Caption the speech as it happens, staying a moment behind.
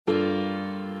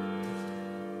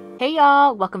Hey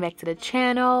y'all, welcome back to the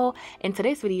channel. In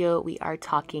today's video we are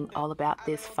talking all about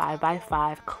this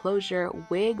 5x5 closure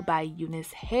wig by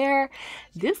UNICE hair.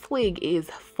 This wig is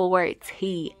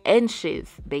 40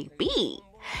 inches, baby.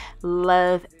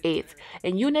 Love it.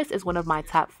 And UNICE is one of my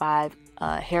top 5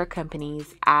 hair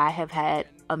companies. I have had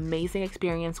amazing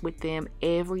experience with them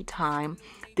every time.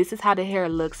 This is how the hair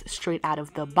looks straight out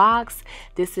of the box.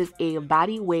 This is a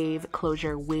body wave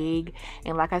closure wig,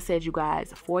 and like I said, you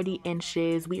guys, 40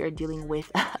 inches. We are dealing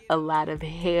with a lot of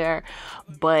hair,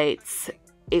 but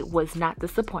it was not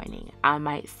disappointing, I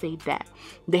might say that.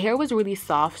 The hair was really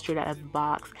soft straight out of the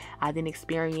box. I didn't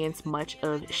experience much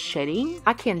of shedding.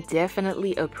 I can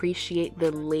definitely appreciate the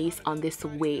lace on this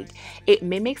wig. It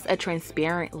mimics a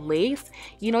transparent lace.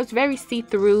 You know, it's very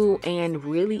see-through and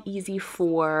really easy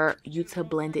for you to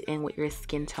blend it in with your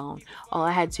skin tone. All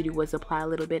I had to do was apply a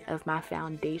little bit of my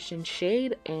foundation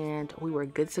shade and we were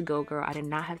good to go, girl. I did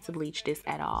not have to bleach this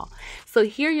at all. So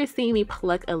here you're seeing me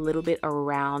pluck a little bit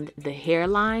around the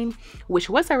hairline, which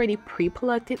was already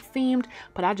pre-plucked, it seemed,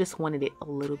 but I just wanted it a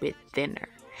little bit thinner.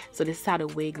 So this is how the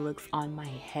wig looks on my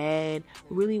head,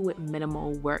 really with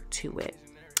minimal work to it.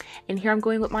 And here I'm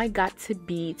going with my Got To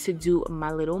Be to do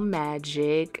my little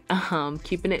magic,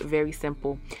 keeping it very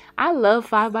simple. I love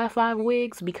 5x5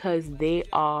 wigs because they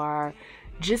are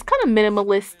just kind of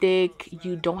minimalistic.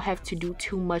 You don't have to do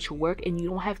too much work and you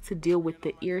don't have to deal with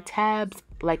the ear tabs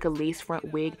like a lace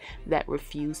front wig that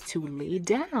refuse to lay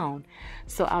down.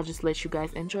 So I'll just let you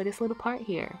guys enjoy this little part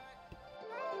here.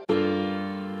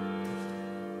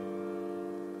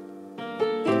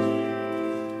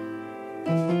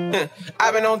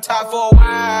 I've been on top for a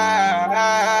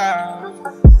while.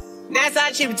 That's how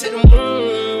I chip it to the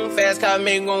moon. Fast car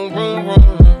make go vroom vroom.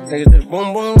 Niggas just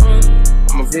boom boom boom.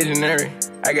 I'm a visionary.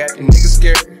 I got the niggas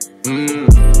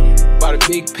scared. Bought a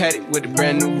big paddock with a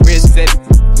brand new wrist set.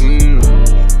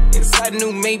 Inside a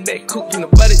new Maybach coupe in the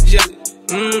butter jelly.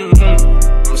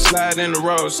 I'm sliding in the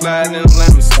road, sliding in the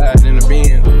lamb, sliding in the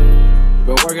Benz.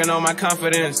 Been working on my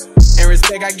confidence and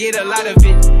respect. I get a lot of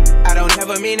it. I don't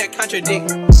ever mean to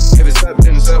contradict. If it's up,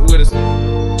 then it's up with us.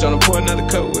 Tryna pour another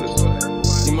cup with us.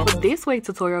 This wig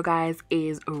tutorial, guys,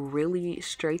 is really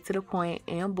straight to the point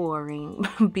and boring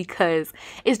because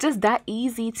it's just that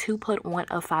easy to put on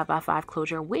a 5x5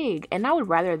 closure wig, and I would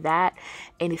rather that,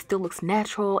 and it still looks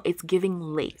natural. It's giving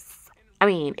lace. I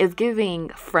mean, it's giving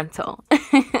frontal.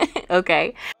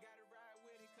 Okay.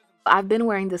 I've been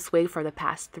wearing this wig for the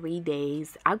past 3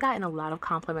 days. I've gotten a lot of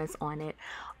compliments on it.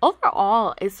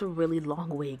 Overall, it's a really long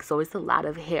wig, so it's a lot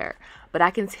of hair. But I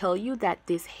can tell you that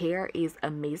this hair is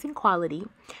amazing quality.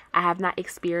 I have not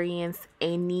experienced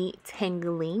any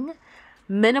tangling,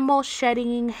 minimal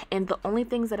shedding, and the only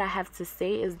things that I have to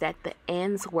say is that the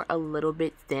ends were a little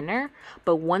bit thinner,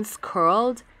 but once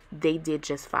curled, they did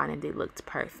just fine and they looked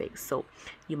perfect. So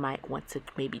you might want to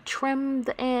maybe trim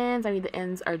the ends. I mean, the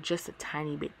ends are just a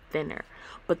tiny bit thinner,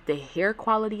 but the hair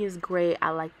quality is great. I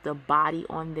like the body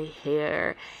on the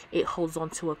hair. It holds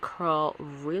on to a curl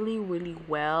really, really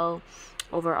well.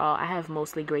 Overall, I have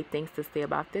mostly great things to say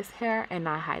about this hair and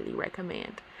I highly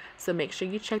recommend. So make sure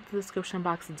you check the description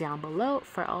box down below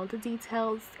for all the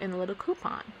details and a little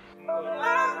coupon.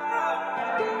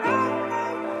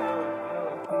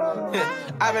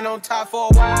 I've been on top for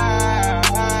a while.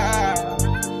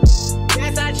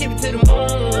 That's how I chip it to the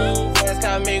moon. Fast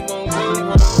car make go vroom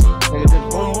vroom. Niggas just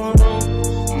boom boom boom.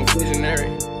 I'm a visionary.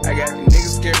 I got the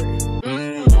niggas scared.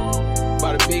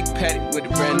 Bought a big paddock with a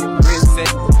brand new wrist set.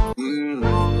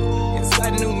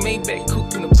 Inside a new Maybach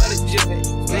coupe in the butter jelly.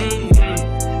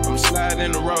 I'm sliding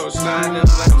in the road, sliding in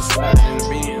the lamb, sliding in the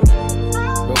Benz.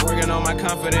 Been working on my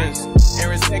confidence and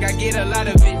respect. I get a lot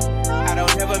of it. I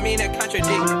don't ever mean to contradict.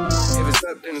 If it's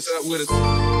up, then it's up with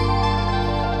us.